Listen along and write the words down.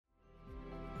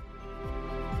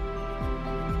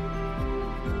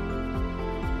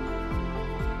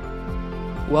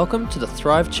Welcome to the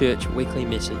Thrive Church weekly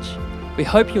message. We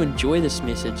hope you enjoy this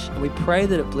message and we pray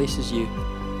that it blesses you.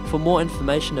 For more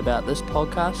information about this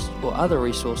podcast or other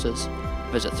resources,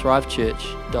 visit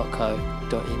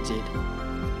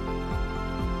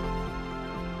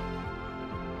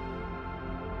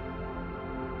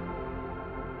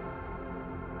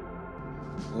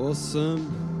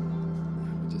Awesome.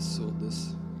 Let me just sort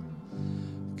this.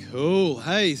 Cool.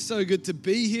 Hey, so good to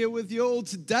be here with you all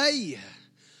today.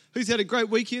 Who's had a great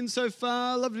weekend so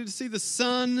far? Lovely to see the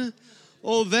sun,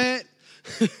 all that.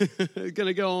 Going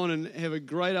to go on and have a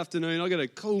great afternoon. I've got a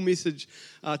cool message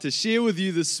to share with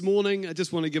you this morning. I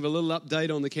just want to give a little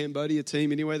update on the Cambodia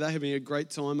team. Anyway, they're having a great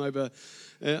time over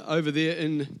there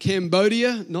in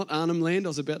Cambodia, not Arnhem Land. I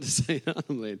was about to say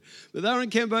Arnhem Land. But they're in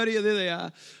Cambodia, there they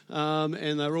are.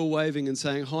 And they're all waving and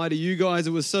saying hi to you guys.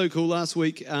 It was so cool last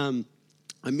week.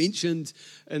 I mentioned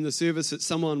in the service that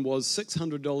someone was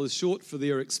 $600 short for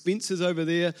their expenses over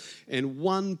there, and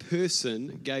one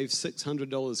person gave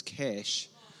 $600 cash.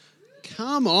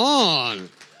 Come on!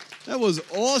 That was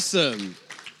awesome.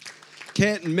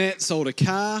 Kat and Matt sold a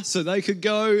car so they could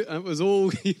go. It was all,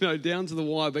 down to the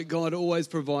wire, but God always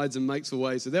provides and makes a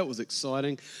way, so that was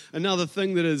exciting. Another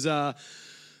thing that is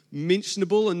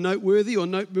mentionable and noteworthy, or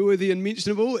noteworthy and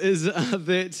mentionable, is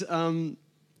that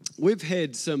we've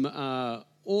had some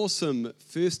awesome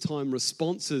first-time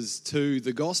responses to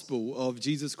the gospel of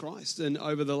Jesus Christ and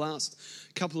over the last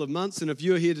couple of months. And if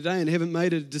you're here today and haven't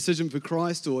made a decision for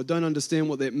Christ or don't understand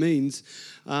what that means,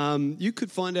 you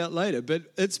could find out later. But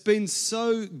it's been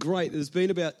so great. There's been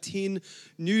about 10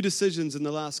 new decisions in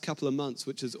the last couple of months,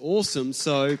 which is awesome.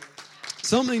 So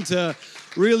something to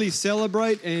really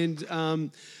celebrate. And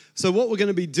so what we're going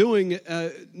to be doing,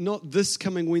 not this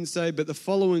coming Wednesday, but the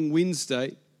following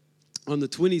Wednesday, on the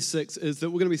 26th, is that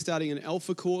we're going to be starting an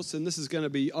Alpha course, and this is going to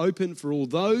be open for all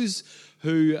those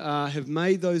who have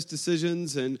made those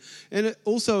decisions, and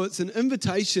it's an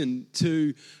invitation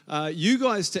to you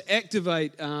guys to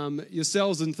activate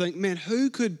yourselves and think, man,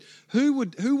 who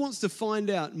wants to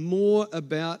find out more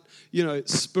about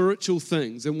spiritual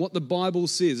things and what the Bible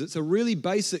says? It's a really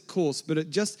basic course, but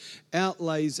it just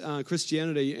outlays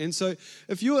Christianity. And so,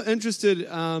 if you're interested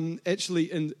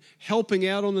actually in helping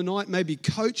out on the night, maybe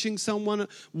coaching someone,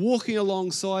 walking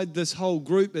alongside this whole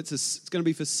group, it's going to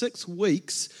be for 6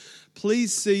 weeks.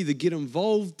 Please see the Get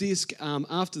Involved desk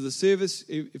after the service.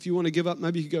 If you want to give up,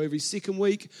 maybe you could go every second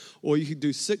week, or you could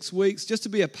do 6 weeks, just to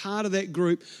be a part of that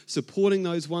group, supporting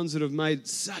those ones that have made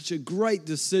such a great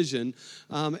decision.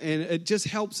 And it just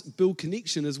helps build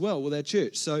connection as well with our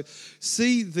church. So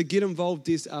see the Get Involved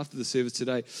desk after the service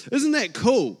today. Isn't that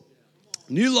cool?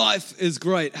 New life is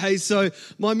great. Hey, so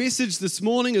my message this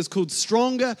morning is called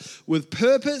Stronger with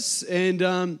Purpose,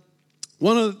 and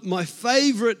one of my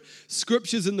favorite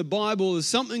scriptures in the Bible is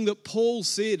something that Paul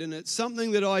said, and it's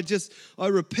something that I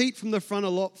repeat from the front a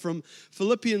lot, from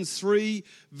Philippians 3,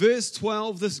 verse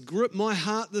 12. This grip my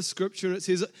heart, this scripture, and it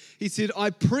says, he said,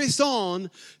 I press on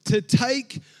to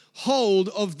take hold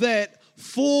of that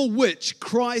for which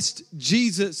Christ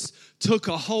Jesus took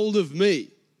a hold of me.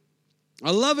 I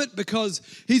love it because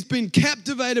he's been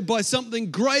captivated by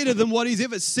something greater than what he's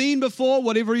ever seen before,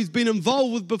 whatever he's been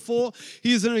involved with before.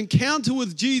 He has an encounter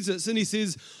with Jesus, and he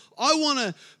says, I want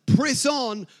to press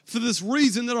on for this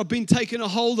reason that I've been taken a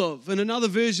hold of. In another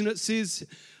version, it says,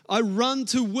 I run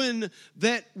to win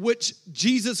that which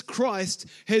Jesus Christ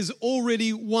has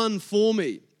already won for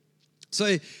me.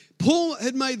 So Paul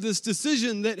had made this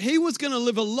decision that he was going to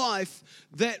live a life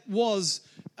that was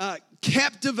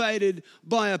captivated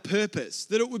by a purpose,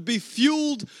 that it would be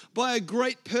fueled by a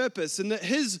great purpose, and that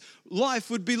his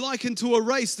life would be likened to a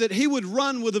race that he would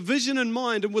run with a vision in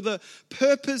mind and with a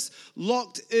purpose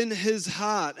locked in his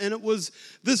heart. And it was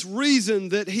this reason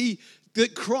that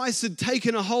Christ had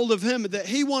taken a hold of him, that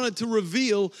he wanted to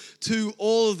reveal to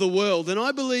all of the world. And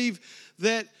I believe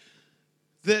that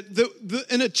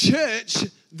in a church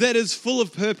that is full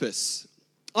of purpose,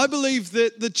 I believe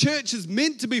that the church is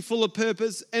meant to be full of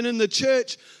purpose, and in the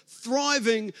church,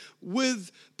 thriving with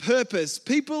purpose.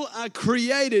 People are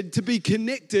created to be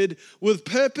connected with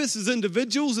purpose as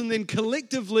individuals, and then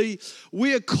collectively,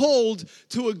 we are called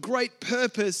to a great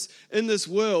purpose in this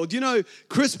world.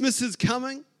 Christmas is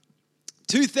coming.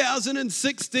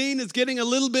 2016 is getting a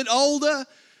little bit older,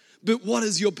 but what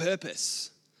is your purpose?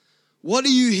 What are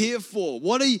you here for?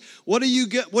 What are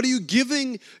you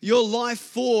giving your life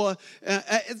for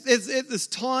at this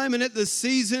time and at this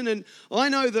season? And I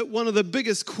know that one of the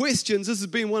biggest questions, this has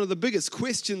been one of the biggest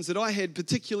questions that I had,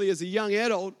 particularly as a young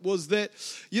adult, was that,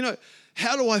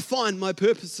 how do I find my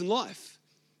purpose in life?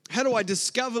 How do I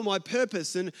discover my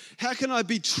purpose, and how can I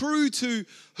be true to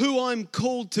who I'm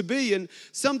called to be? And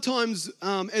sometimes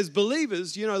as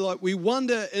believers, like we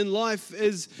wonder in life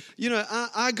is,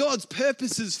 are God's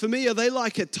purposes for me, are they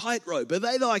like a tightrope? Are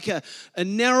they like a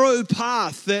narrow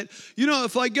path that,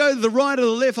 if I go to the right or the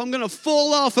left, I'm going to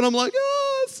fall off, and I'm like,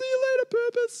 oh, see you later,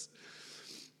 purpose.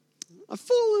 I've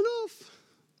fallen off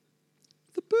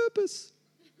the purpose.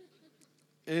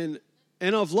 And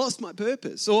I've lost my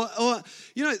purpose. Or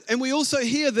and we also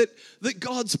hear that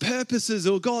God's purposes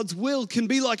or God's will can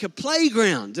be like a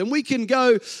playground. And we can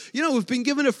go, we've been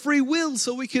given a free will,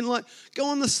 so we can like go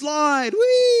on the slide,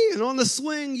 whee, and on the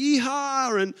swing,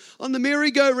 yee-haw, and on the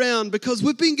merry-go-round, because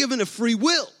we've been given a free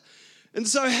will. And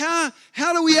so how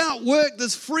do we outwork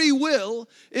this free will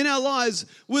in our lives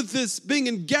with this being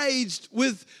engaged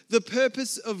with the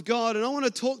purpose of God? And I want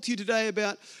to talk to you today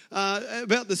about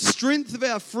the strength of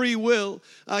our free will,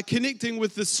 connecting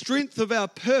with the strength of our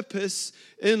purpose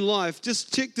in life.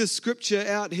 Just check this scripture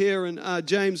out here in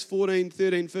James 14,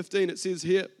 13, 15. It says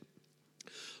here,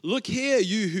 "Look here,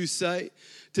 you who say,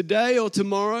 today or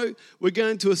tomorrow, we're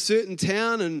going to a certain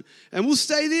town and we'll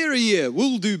stay there a year.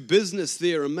 We'll do business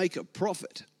there and make a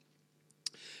profit.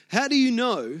 How do you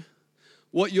know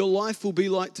what your life will be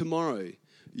like tomorrow?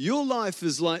 Your life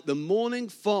is like the morning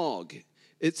fog.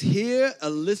 It's here a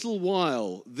little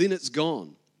while, then it's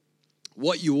gone.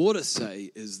 What you ought to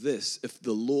say is this: if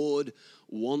the Lord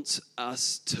wants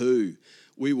us to,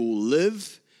 we will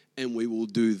live and we will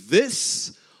do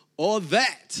this or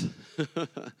that."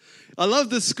 I love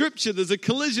the scripture. There's a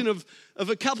collision of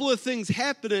a couple of things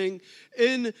happening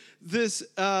in this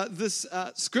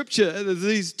scripture.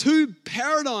 These two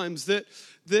paradigms that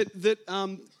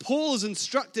Paul is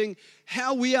instructing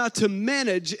how we are to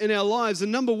manage in our lives.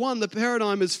 And number one, the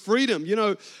paradigm is freedom.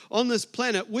 On this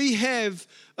planet, we have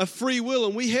a free will,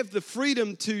 and we have the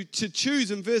freedom to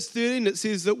choose. In verse 13, it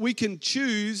says that we can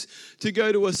choose to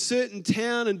go to a certain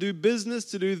town and do business,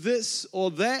 to do this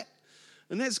or that.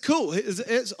 And that's cool.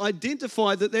 It's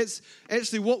identified that that's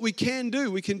actually what we can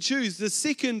do. We can choose. The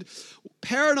second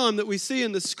paradigm that we see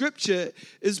in the scripture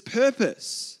is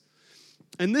purpose.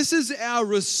 And this is our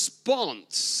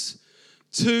response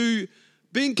to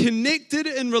being connected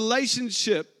in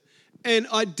relationship and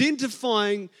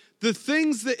identifying the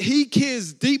things that He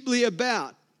cares deeply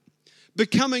about,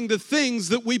 becoming the things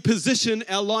that we position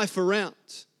our life around.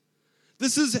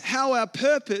 This is how our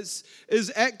purpose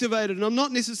is activated. And I'm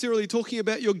not necessarily talking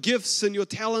about your gifts and your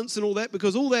talents and all that,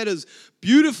 because all that is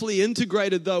beautifully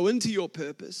integrated, though, into your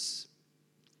purpose.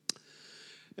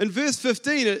 In verse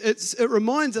 15, it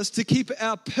reminds us to keep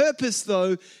our purpose,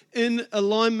 though, in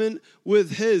alignment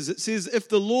with His. It says, if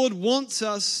the Lord wants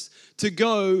us to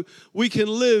go, we can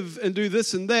live and do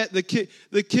this and that.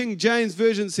 The King James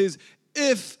Version says,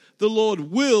 if the Lord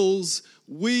wills,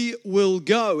 we will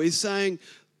go. He's saying,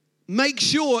 make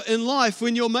sure in life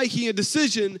when you're making a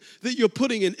decision that you're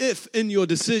putting an if in your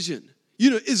decision.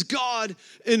 Is God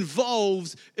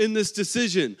involved in this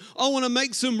decision? I want to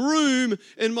make some room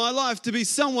in my life to be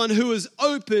someone who is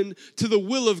open to the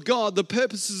will of God, the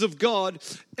purposes of God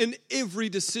in every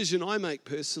decision I make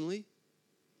personally.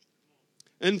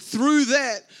 And through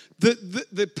that,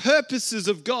 the purposes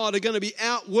of God are going to be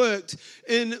outworked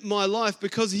in my life,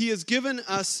 because He has given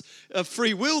us a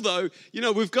free will, though.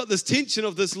 We've got this tension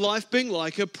of this life being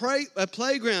like a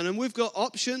playground, and we've got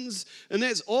options, and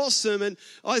that's awesome. And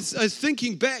I was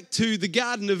thinking back to the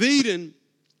Garden of Eden,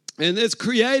 and it's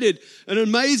created an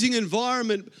amazing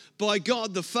environment by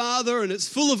God the Father, and it's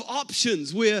full of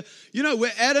options where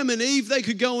Adam and Eve, they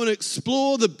could go and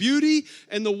explore the beauty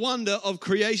and the wonder of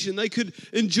creation. They could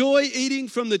enjoy eating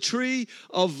from the tree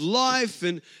of life.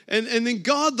 And then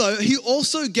God, though, He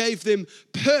also gave them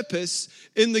purpose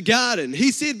in the garden.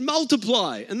 He said,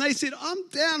 multiply. And they said, I'm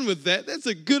down with that. That's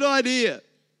a good idea.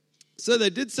 So they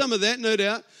did some of that, no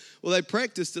doubt. Well, they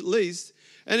practiced at least.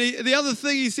 And the other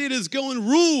thing He said is go and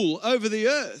rule over the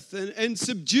earth and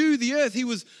subdue the earth. He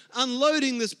was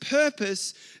unloading this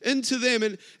purpose into them.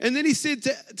 And then He said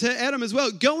to Adam as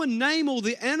well, go and name all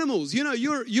the animals.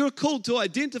 You're called to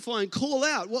identify and call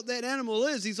out what that animal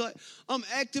is. He's like, I'm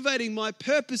activating my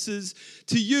purposes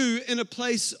to you in a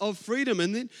place of freedom.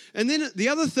 And then the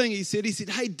other thing He said,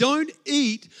 hey, don't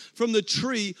eat from the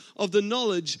tree of the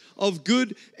knowledge of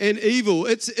good and evil.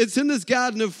 It's in this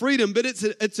garden of freedom, but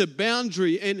it's a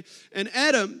boundary. And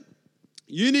Adam,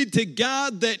 you need to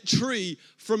guard that tree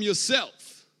from yourself.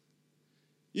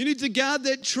 You need to guard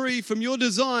that tree from your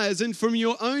desires and from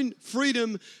your own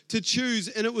freedom to choose.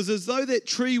 And it was as though that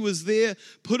tree was there,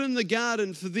 put in the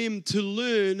garden for them to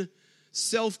learn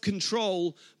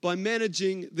self-control by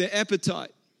managing their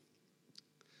appetite.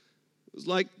 It was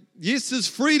like yes, there's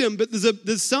freedom, but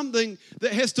there's something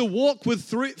that has to walk with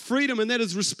freedom, and that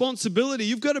is responsibility.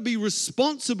 You've got to be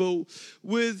responsible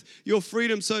with your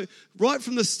freedom. So right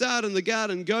from the start in the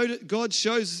garden, God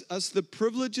shows us the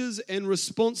privileges and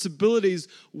responsibilities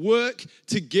work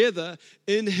together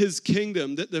in His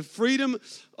kingdom, that the freedom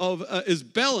is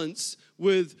balanced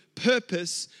with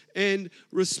purpose and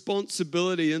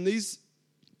responsibility. And these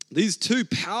two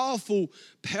powerful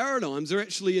paradigms are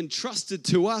actually entrusted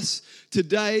to us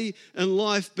today in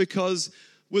life, because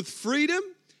with freedom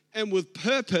and with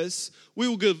purpose, we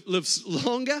will live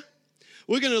longer,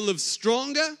 we're going to live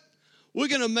stronger, we're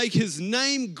going to make His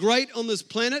name great on this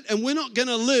planet, and we're not going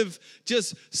to live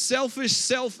just selfish,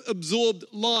 self-absorbed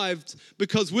lives,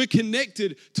 because we're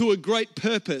connected to a great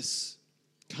purpose.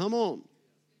 Come on.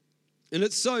 And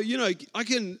it's so, I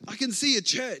can see a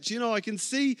church, I can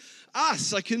see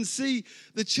us, I can see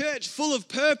the church full of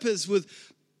purpose with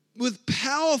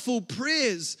powerful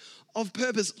prayers of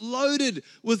purpose, loaded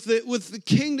with the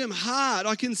kingdom heart.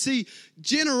 I can see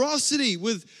generosity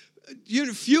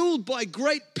fueled by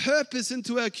great purpose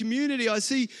into our community. I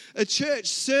see a church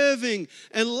serving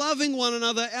and loving one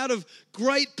another out of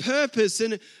great purpose,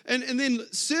 and then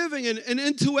serving and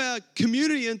into our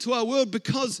community, into our world,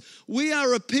 because we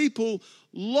are a people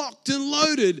locked and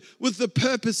loaded with the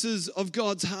purposes of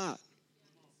God's heart.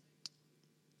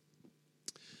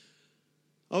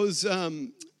 I was at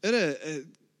a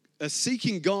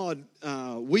Seeking God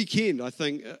weekend, I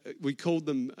think we called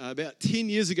them, about 10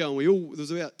 years ago, and there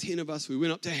was about 10 of us. We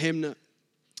went up to Hamner,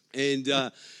 and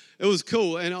it was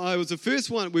cool. And I was the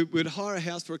first one. We'd hire a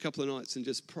house for a couple of nights and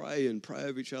just pray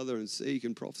over each other and seek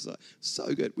and prophesy.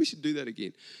 So good. We should do that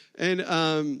again. And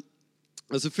I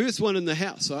was the first one in the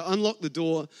house. So I unlocked the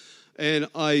door, and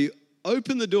I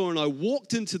opened the door, and I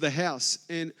walked into the house.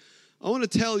 And I want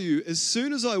to tell you, as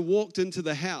soon as I walked into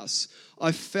the house,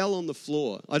 I fell on the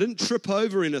floor. I didn't trip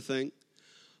over anything.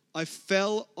 I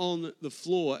fell on the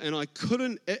floor, and I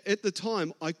couldn't, at the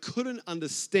time, I couldn't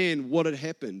understand what had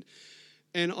happened.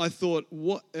 And I thought,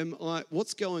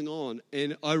 what's going on?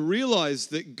 And I realized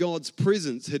that God's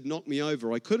presence had knocked me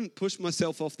over. I couldn't push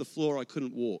myself off the floor. I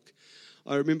couldn't walk.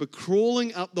 I remember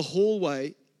crawling up the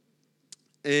hallway.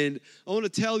 And I want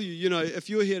to tell you, if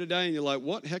you're here today and you're like,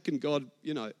 what? How can God,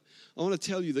 I want to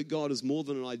tell you that God is more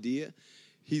than an idea.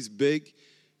 He's big.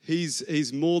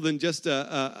 He's more than just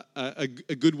a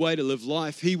good way to live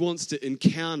life. He wants to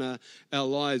encounter our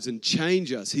lives and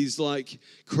change us. He's like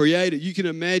creator. You can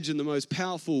imagine the most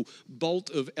powerful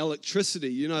bolt of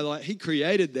electricity. Like He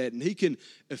created that, and He can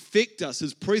affect us.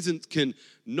 His presence can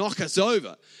knock us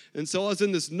over. And so I was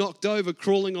in this knocked over,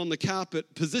 crawling on the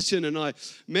carpet position, and I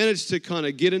managed to kind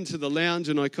of get into the lounge,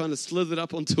 and I kind of slithered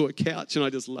up onto a couch, and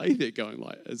I just lay there going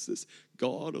like, is this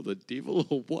God or the devil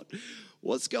or what?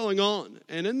 What's going on?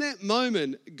 And in that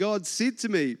moment, God said to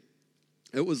me,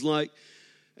 He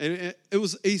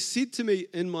said to me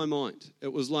in my mind,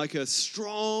 it was like a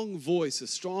strong voice, a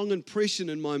strong impression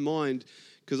in my mind,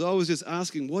 because I was just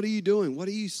asking, what are you doing? What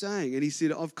are you saying? And He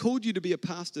said, I've called you to be a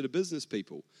pastor to business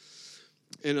people.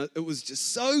 And it was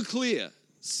just so clear,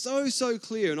 so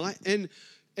clear.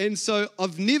 And so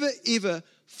I've never, ever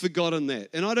forgotten that.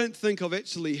 And I don't think I've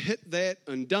actually hit that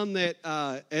and done that,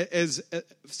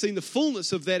 seen the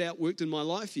fullness of that outworked in my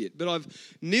life yet. But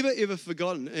I've never, ever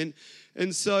forgotten.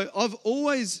 And so I've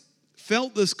always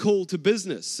felt this call to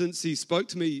business since He spoke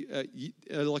to me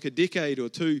like a decade or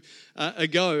two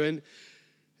ago. And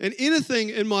anything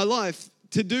in my life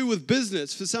to do with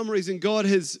business, for some reason,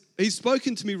 He's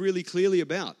spoken to me really clearly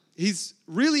about. He's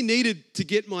really needed to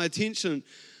get my attention,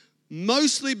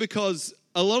 mostly because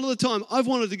a lot of the time I've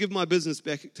wanted to give my business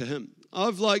back to Him.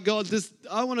 I've like, God,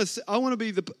 I'm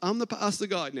the pastor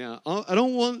guy now. I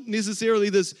don't want necessarily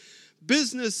this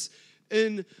business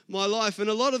in my life. And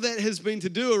a lot of that has been to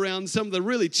do around some of the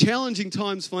really challenging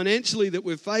times financially that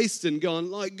we've faced, and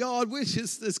gone like, God,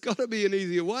 there's got to be an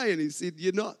easier way. And He said,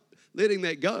 you're not letting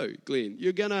that go, Glenn.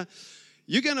 You're gonna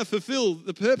fulfill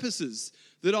the purposes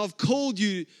that I've called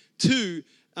you to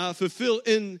fulfill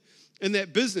in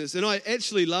that business. And I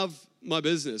actually love my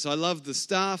business. I love the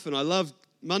staff, and I love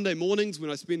Monday mornings when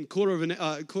I spend quarter of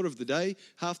the day,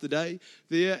 half the day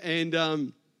there,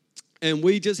 and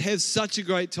we just have such a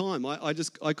great time. I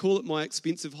call it my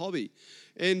expensive hobby,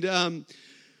 and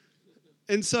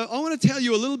And so I want to tell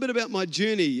you a little bit about my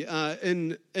journey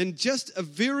in just a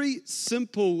very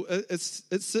simple, it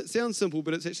sounds simple,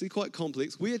 but it's actually quite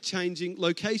complex. We are changing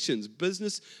locations,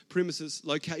 business premises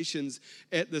locations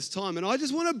at this time. And I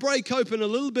just want to break open a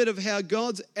little bit of how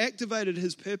God's activated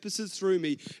his purposes through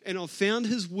me, and I've found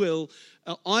his will.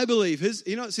 I believe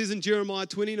it says in Jeremiah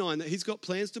 29 that he's got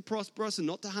plans to prosper us and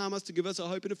not to harm us, to give us a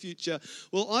hope and a future.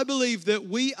 Well, I believe that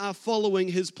we are following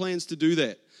his plans to do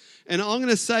that. And I'm going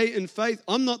to say in faith,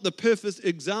 I'm not the perfect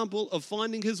example of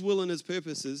finding his will and his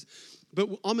purposes, but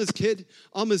I'm his kid,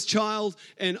 I'm his child,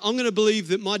 and I'm going to believe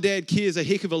that my dad cares a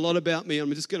heck of a lot about me.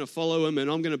 I'm just going to follow him,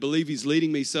 and I'm going to believe he's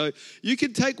leading me. So you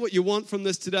can take what you want from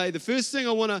this today. The first thing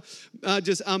I want to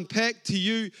just unpack to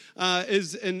you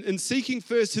is in seeking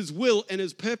first his will and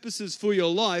his purposes for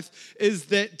your life is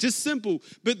that just simple,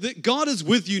 but that God is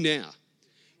with you now.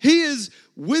 He is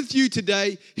with you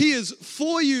today. He is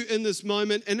for you in this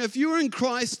moment. And if you're in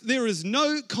Christ, there is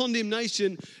no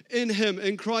condemnation in him,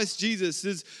 in Christ Jesus.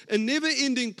 There's a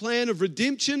never-ending plan of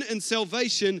redemption and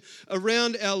salvation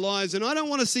around our lives. And I don't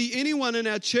want to see anyone in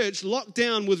our church locked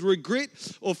down with regret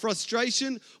or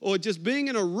frustration or just being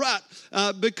in a rut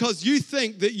because you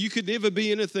think that you could never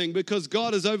be anything because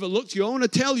God has overlooked you. I want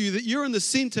to tell you that you're in the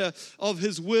center of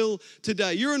his will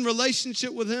today. You're in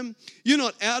relationship with him. You're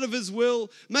not out of his will.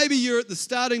 Maybe you're at the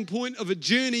starting point of a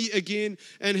journey again,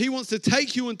 and he wants to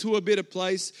take you into a better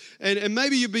place. And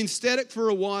maybe you've been static for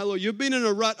a while, or you've been in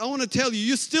a rut. I want to tell you,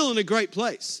 you're still in a great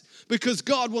place because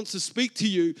God wants to speak to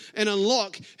you and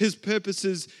unlock his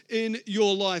purposes in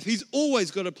your life. He's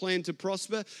always got a plan to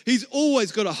prosper. He's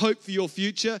always got a hope for your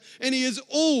future, and he is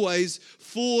always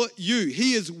for you.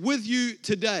 He is with you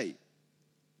today.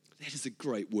 That is a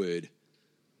great word.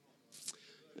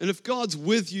 And if God's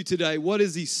with you today, what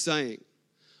is he saying?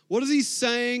 What is he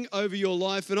saying over your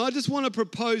life? And I just want to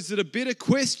propose that a better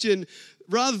question,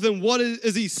 rather than what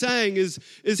is he saying, is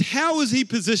how is he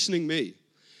positioning me?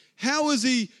 How is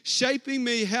he shaping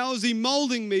me? How is he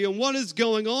molding me? And what is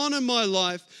going on in my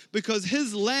life? Because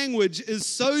his language is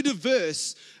so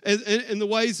diverse in the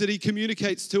ways that he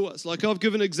communicates to us. Like I've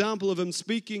given an example of him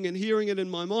speaking and hearing it in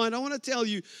my mind. I want to tell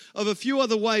you of a few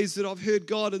other ways that I've heard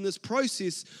God in this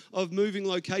process of moving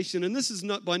location. And this is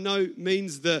not by no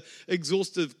means the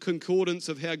exhaustive concordance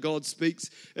of how God speaks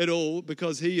at all,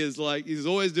 because he's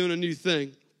always doing a new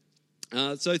thing.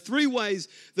 So 3 ways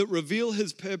that reveal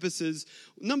his purposes.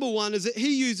 Number 1 is that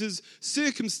he uses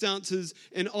circumstances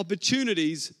and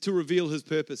opportunities to reveal his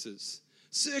purposes.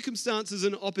 Circumstances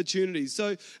and opportunities.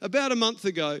 So about a month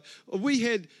ago, we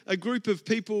had a group of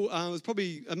people, it was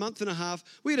probably a month and a half,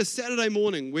 we had a Saturday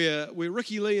morning where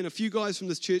Ricky Lee and a few guys from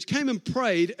this church came and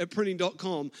prayed at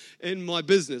printing.com in my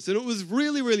business. And it was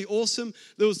really, really awesome.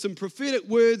 There was some prophetic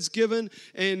words given,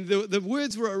 and the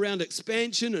words were around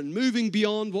expansion and moving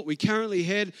beyond what we currently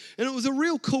had. And it was a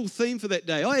real cool theme for that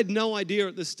day. I had no idea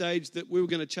at this stage that we were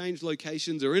going to change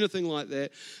locations or anything like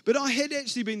that. But I had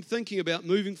actually been thinking about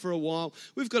moving for a while.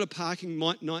 We've got a parking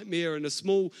nightmare and a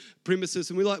small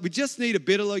premises, and we just need a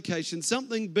better location,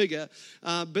 something bigger,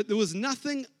 but there was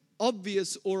nothing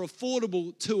obvious or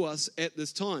affordable to us at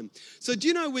this time. So do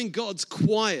you know when God's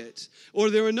quiet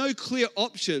or there are no clear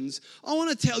options, I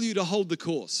want to tell you to hold the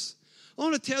course. I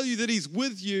want to tell you that he's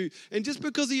with you, and just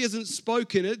because he hasn't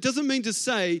spoken, it doesn't mean to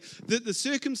say that the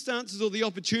circumstances or the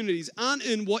opportunities aren't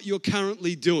in what you're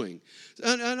currently doing.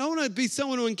 And I want to be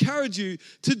someone to encourage you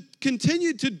to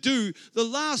continue to do the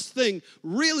last thing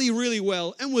really, really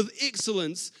well and with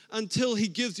excellence until he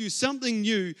gives you something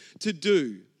new to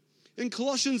do. In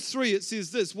Colossians 3, it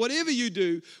says this: whatever you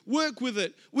do, work with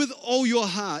it with all your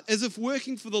heart, as if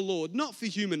working for the Lord, not for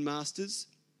human masters,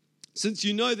 since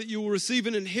you know that you will receive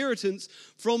an inheritance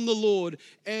from the Lord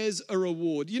as a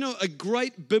reward. You know, a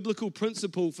great biblical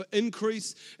principle for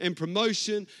increase and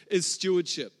promotion is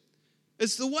stewardship.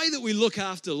 It's the way that we look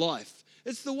after life.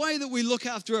 It's the way that we look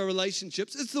after our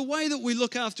relationships. It's the way that we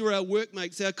look after our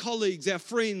workmates, our colleagues, our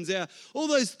friends, all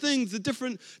those things, the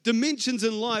different dimensions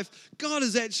in life. God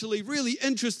is actually really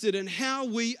interested in how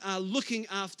we are looking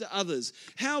after others,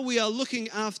 how we are looking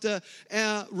after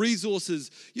our resources.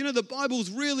 You know, the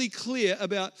Bible's really clear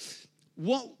about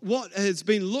what has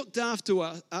been looked after,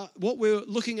 what we're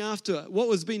looking after, what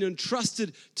has been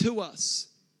entrusted to us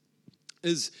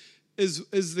is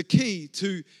the key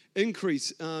to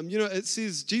increase. It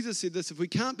says, Jesus said this: if we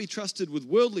can't be trusted with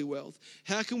worldly wealth,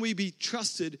 how can we be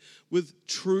trusted with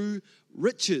true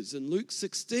riches? In Luke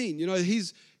 16,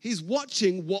 he's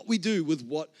watching what we do with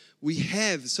what we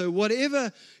have. So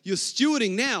whatever you're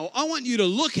stewarding now, I want you to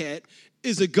look at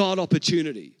is a God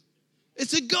opportunity.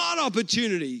 It's a God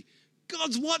opportunity.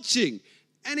 God's watching,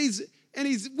 and and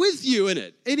he's with you in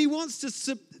it. And he wants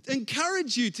to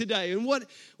encourage you today in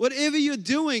whatever you're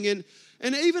doing. And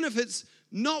even if it's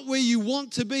not where you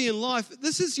want to be in life,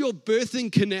 this is your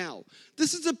birthing canal.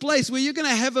 This is a place where you're going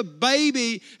to have a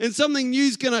baby and something new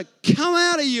is going to come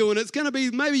out of you, and it's going to be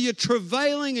maybe you're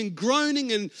travailing and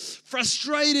groaning and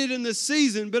frustrated in this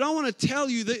season. But I want to tell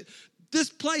you that this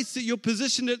place that you're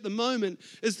positioned at the moment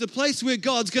is the place where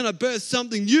God's going to birth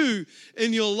something new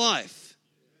in your life.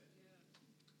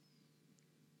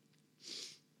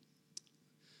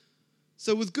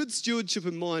 So with good stewardship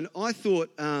in mind, I thought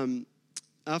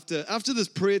after this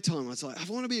prayer time, I was like, I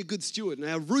want to be a good steward. And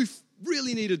our roof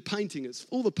really needed painting.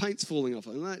 All the paint's falling off.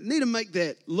 And I need to make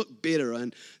that look better.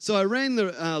 And so I rang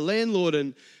the landlord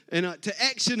and to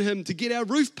action him to get our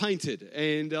roof painted.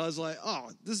 And I was like,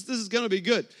 this is going to be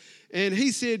good. And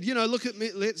he said, look at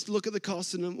me, let's look at the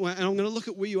cost, and I'm going to look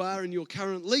at where you are in your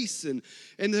current lease. And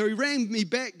he rang me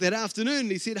back that afternoon,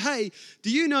 and he said, hey,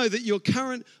 do you know that your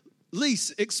current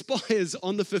lease expires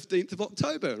on the 15th of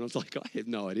October? And I was like, I have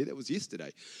no idea. That was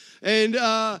yesterday. And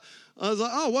I was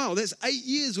like, oh, wow, that's 8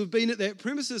 years we've been at that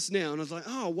premises now. And I was like,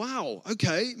 oh, wow,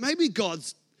 okay, maybe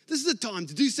this is the time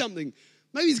to do something.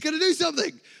 Maybe he's going to do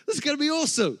something. This is going to be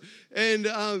awesome.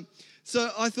 And so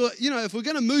I thought, if we're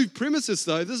going to move premises,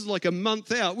 though, this is like a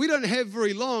month out. We don't have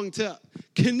very long to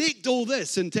connect all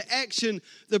this and to action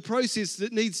the process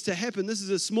that needs to happen. This is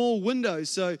a small window.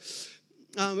 So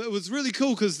it was really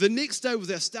cool because the next day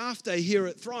was our staff day here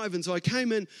at Thrive. And so I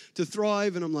came in to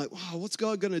Thrive and I'm like, wow, what's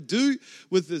God going to do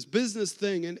with this business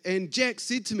thing? And Jack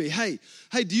said to me, hey,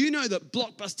 do you know that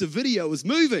Blockbuster Video is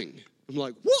moving? I'm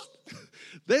like, what?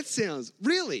 That sounds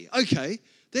really okay.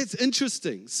 That's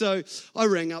interesting. So I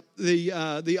rang up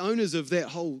the owners of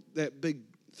that big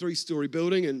 3-story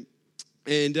building,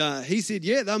 and he said,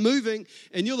 yeah, they're moving,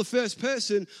 and you're the first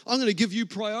person. I'm going to give you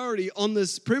priority on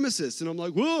this premises. And I'm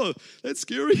like, whoa, that's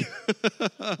scary.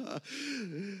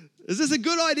 Is this a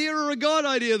good idea or a God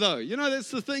idea, though?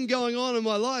 That's the thing going on in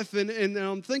my life, and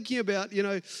I'm thinking about,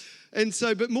 and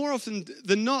so, but more often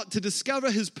than not, to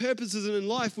discover his purposes in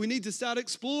life, we need to start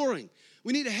exploring.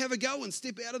 We need to have a go and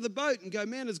step out of the boat and go,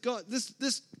 man, it's got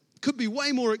this could be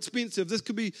way more expensive. This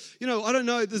could be, I don't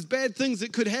know, there's bad things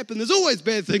that could happen. There's always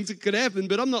bad things that could happen,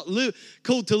 but I'm not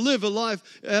called to live a life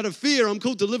out of fear. I'm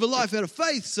called to live a life out of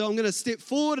faith. So I'm going to step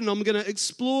forward and I'm going to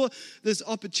explore this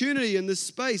opportunity in this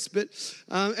space. But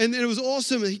and it was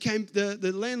awesome.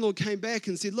 The landlord came back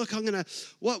and said, look,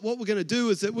 what we're going to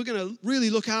do is that we're going to really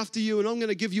look after you, and I'm going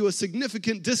to give you a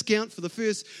significant discount for the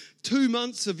first 2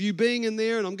 months of you being in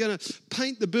there, and I'm going to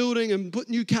paint the building and put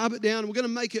new carpet down, and we're going to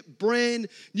make it brand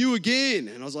new again.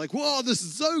 And I was like, whoa, this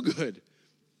is so good.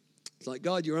 It's like,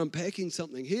 God, you're unpacking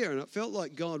something here. And it felt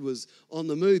like God was on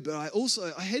the move, but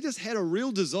I had just had a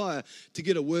real desire to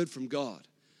get a word from God.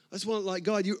 I just want, like,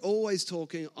 God, you're always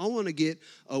talking. I want to get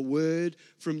a word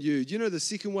from you. Do you know the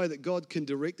second way that God can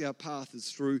direct our path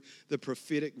is through the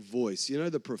prophetic voice?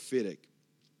 The prophetic.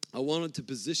 I wanted to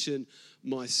position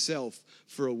myself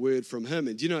for a word from him.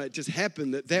 And it just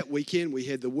happened that weekend we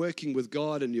had the Working with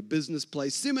God in Your Business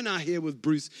Place seminar here with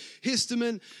Bruce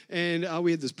Hesterman, and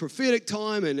we had this prophetic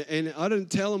time, and I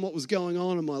didn't tell him what was going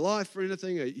on in my life or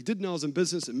anything. He didn't know I was in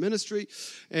business and ministry,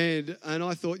 and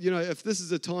I thought, if this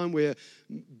is a time where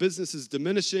business is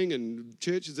diminishing and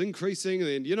church is increasing,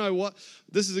 then you know what?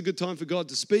 This is a good time for God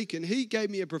to speak. And he gave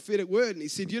me a prophetic word, and he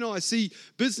said, I see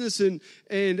business and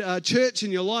church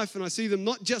in your life, and I see them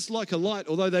not just like a light,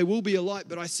 although they will be a light,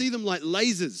 but I see them like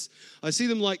lasers. I see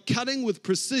them like cutting with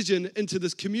precision into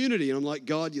this community. And I'm like,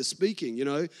 God, you're speaking,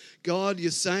 God,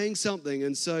 you're saying something.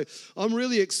 And so I'm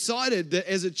really excited that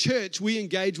as a church, we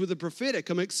engage with the prophetic.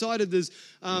 I'm excited there's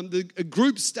a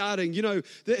group starting,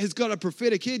 that has got a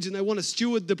prophetic edge, and they want to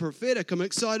steward the prophetic. I'm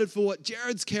excited for what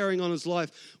Jared's carrying on his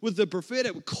life with the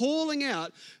prophetic. We're calling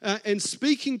out and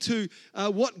speaking to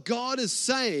what God is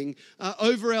saying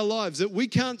over our lives that we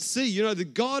can't see.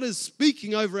 That God is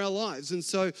speaking over our lives. And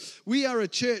so we are a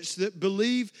church that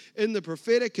believe in the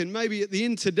prophetic. And maybe at the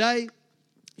end today,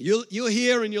 you're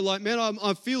here and you're like, man,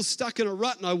 I feel stuck in a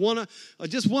rut, and I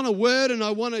just want a word, and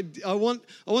I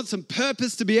want some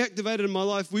purpose to be activated in my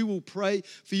life. We will pray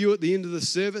for you at the end of the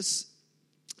service.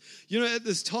 At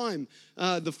this time,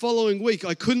 the following week,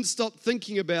 I couldn't stop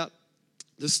thinking about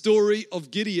the story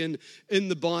of Gideon in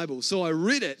the Bible. So I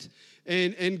read it,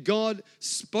 and God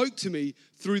spoke to me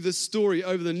through this story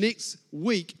over the next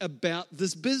week about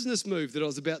this business move that I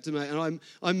was about to make. And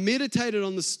I meditated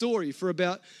on the story for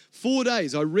about 4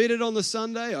 days. I read it on the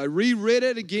Sunday. I reread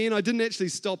it again. I didn't actually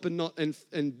stop and not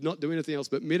do anything else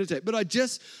but meditate. But I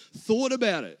just thought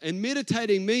about it. And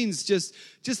meditating means just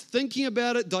thinking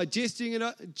about it, digesting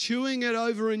it, chewing it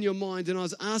over in your mind. And I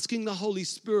was asking the Holy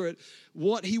Spirit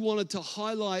what he wanted to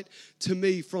highlight to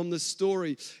me from the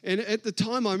story. And at the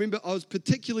time, I remember I was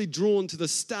particularly drawn to the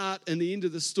start and the end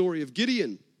of the story of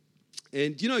Gideon.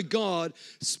 And God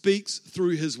speaks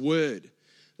through his word.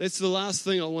 That's the last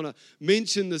thing I want to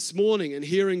mention this morning, and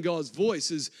hearing God's voice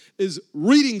is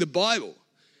reading the Bible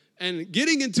and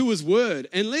getting into his word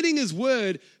and letting his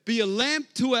word be a lamp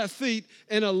to our feet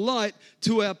and a light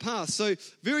to our path. So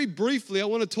very briefly, I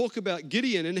want to talk about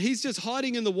Gideon, and he's just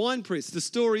hiding in the winepress. The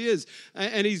story is,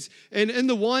 and in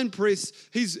the winepress,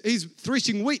 he's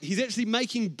threshing wheat. He's actually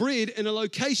making bread in a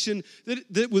location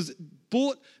that was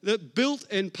built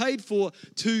and paid for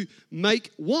to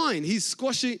make wine. He's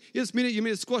squashing, you mean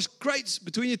to squash grapes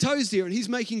between your toes here, and he's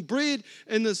making bread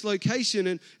in this location,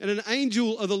 and an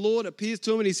angel of the Lord appears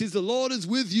to him, and he says, "The Lord is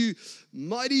with you,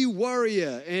 mighty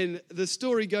warrior." And the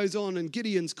story goes on, and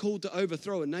Gideon's called to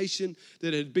overthrow a nation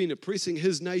that had been oppressing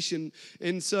his nation.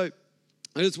 And so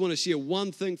I just want to share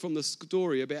one thing from the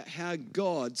story about how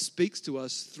God speaks to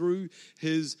us through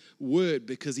his word,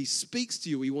 because he speaks to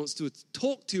you. He wants to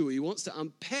talk to you. He wants to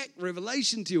unpack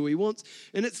revelation to you.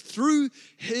 And it's through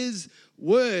his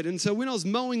word. And so when I was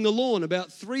mowing the lawn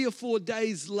about 3 or 4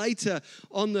 days later,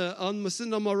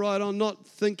 sitting on my right, I'm not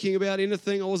thinking about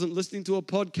anything. I wasn't listening to a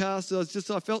podcast.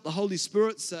 I felt the Holy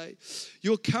Spirit say,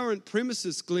 "Your current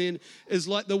premises, Glenn, is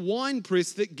like the wine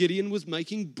press that Gideon was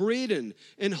making bread in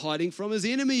and hiding from his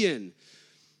enemy in."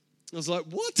 I was like,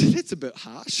 "What? That's a bit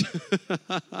harsh."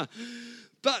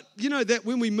 But that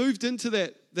when we moved into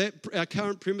that our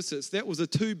current premises, that was a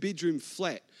 2-bedroom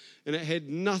flat. And it had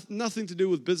nothing to do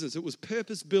with business. It was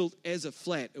purpose-built as a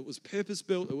flat. It was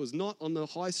purpose-built. It was not on the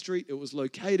high street. It was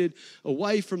located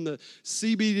away from the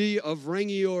CBD of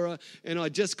Rangiora. And I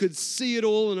just could see it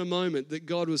all in a moment that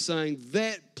God was saying,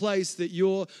 that place that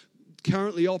you're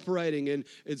currently operating in,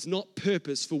 it's not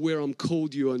purpose for where I'm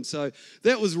called you. And so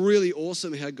that was really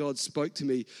awesome how God spoke to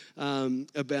me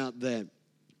about that.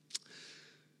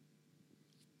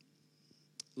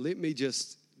 Let me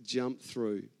just jump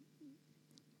through,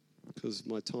 because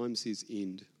my time says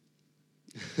end.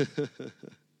 Do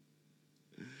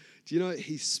you know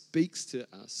he speaks to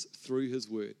us through his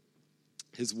word?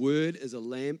 His word is a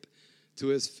lamp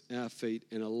to our feet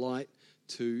and a light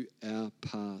to our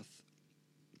path.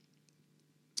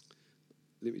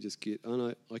 Let me just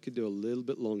I could do a little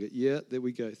bit longer. Yeah, there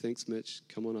we go. Thanks, Mitch.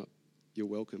 Come on up. You're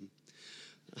welcome.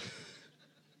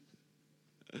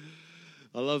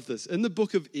 I love this. In the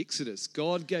book of Exodus,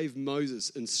 God gave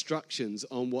Moses instructions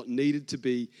on what needed to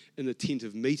be in the tent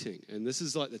of meeting. And this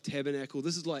is like the tabernacle.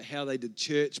 This is like how they did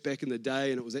church back in the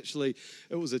day. And it was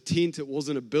a tent. It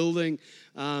wasn't a building.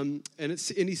 And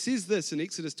he says this in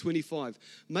Exodus 25,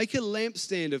 "Make a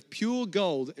lampstand of pure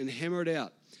gold and hammer it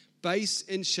out, base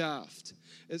and shaft.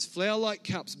 Its flower-like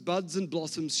cups, buds and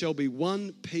blossoms shall be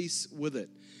one piece with it."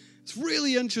 It's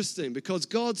really interesting because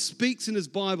God speaks in his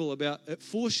Bible about, it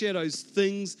foreshadows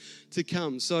things to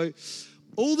come. So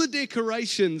all the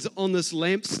decorations on this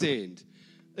lampstand,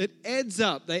 they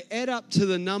add up to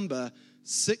the number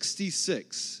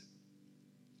 66.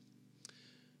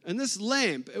 And this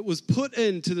lamp, it was put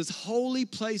into this holy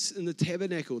place in the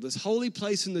tabernacle, this holy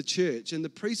place in the church, and the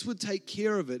priest would take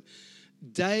care of it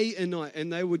day and night,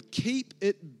 and they would keep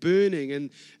it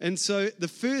burning. And so the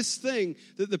first thing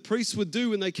that the priests would do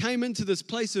when they came into this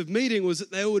place of meeting was that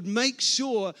they would make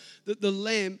sure that the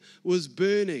lamp was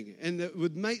burning, and that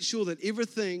would make sure that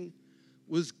everything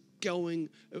was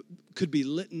could be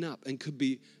lit up and could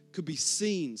be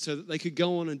seen, so that they could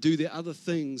go on and do their other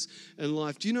things in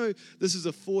life. Do you know this is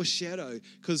a foreshadow?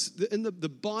 Because the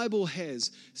Bible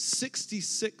has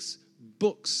 66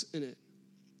 books in it.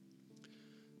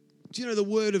 Do you know the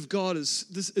Word of God is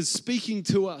speaking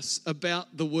to us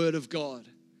about the Word of God?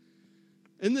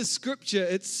 In the scripture,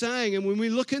 it's saying, and when we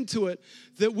look into it,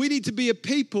 that we need to be a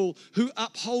people who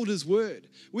uphold his word.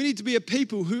 We need to be a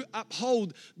people who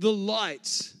uphold the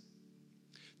light.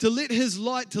 To let his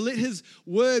light, to let his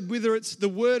word, whether it's the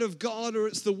word of God or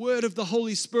it's the word of the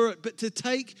Holy Spirit, but to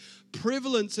take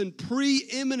prevalence and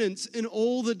preeminence in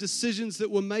all the decisions that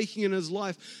we're making in his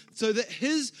life, so that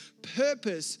his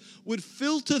purpose would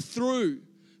filter through,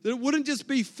 that it wouldn't just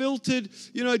be filtered,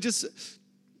 just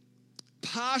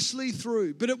partially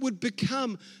through, but it would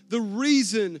become the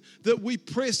reason that we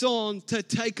press on to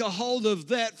take a hold of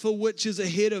that for which is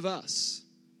ahead of us.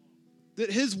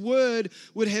 that His word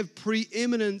would have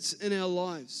preeminence in our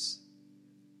lives.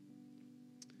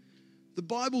 The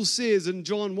Bible says in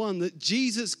John 1 that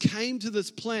Jesus came to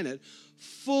this planet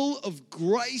full of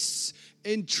grace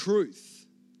and truth.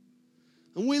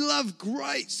 And we love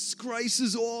grace. Grace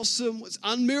is awesome. It's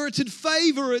unmerited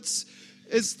favor. It's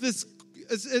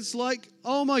like,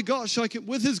 oh my gosh,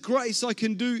 with His grace, I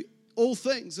can do all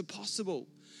things are possible.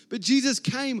 But Jesus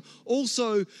came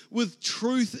also with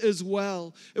truth as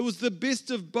well. It was the best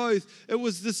of both. It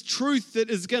was this truth that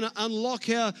is going to unlock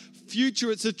our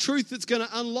future. It's a truth that's going to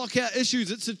unlock our issues.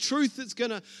 It's a truth that's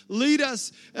going to lead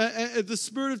us. The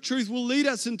Spirit of truth will lead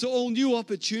us into all new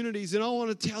opportunities. And I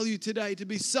want to tell you today to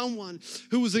be someone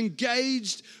who was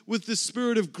engaged with the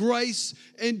Spirit of grace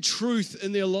and truth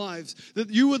in their lives. That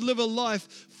you would live a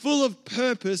life full of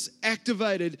purpose,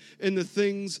 activated in the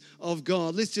things of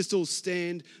God. Let's just all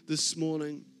stand this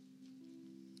morning.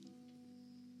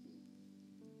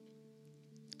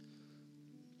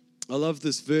 I love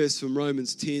this verse from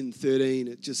Romans 10:13.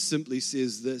 It just simply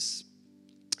says this: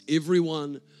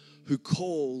 everyone who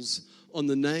calls on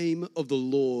the name of the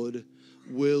Lord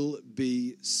will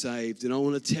be saved. And I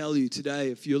want to tell you today,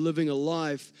 if you're living a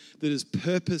life that is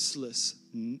purposeless,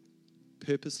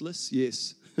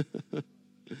 yes.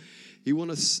 He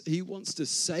wants to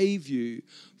save you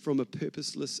from a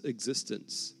purposeless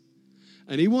existence.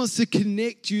 And He wants to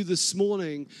connect you this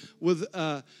morning with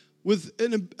a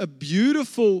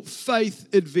beautiful faith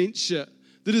adventure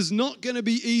that is not going to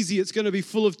be easy. It's going to be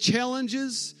full of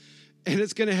challenges and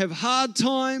it's going to have hard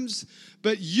times,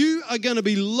 but you are going to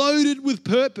be loaded with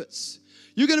purpose.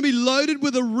 You're going to be loaded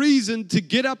with a reason to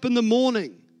get up in the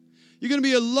morning. You're going to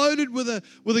be loaded with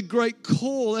a great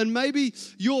call. And maybe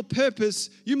your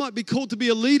purpose, you might be called to be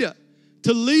a leader,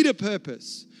 to lead a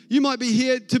purpose. You might be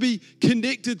here to be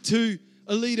connected to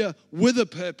a leader with a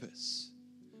purpose.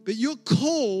 But you're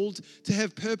called to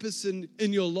have purpose in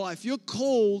your life. You're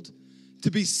called to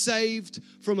be saved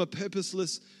from a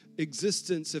purposeless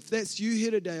existence. If that's you here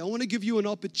today, I want to give you an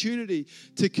opportunity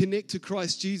to connect to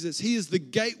Christ Jesus. He is the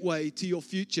gateway to your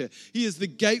future. He is the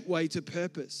gateway to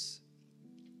purpose.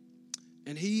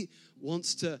 And He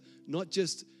wants to not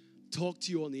just talk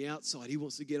to you on the outside, He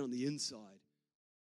wants to get on the inside.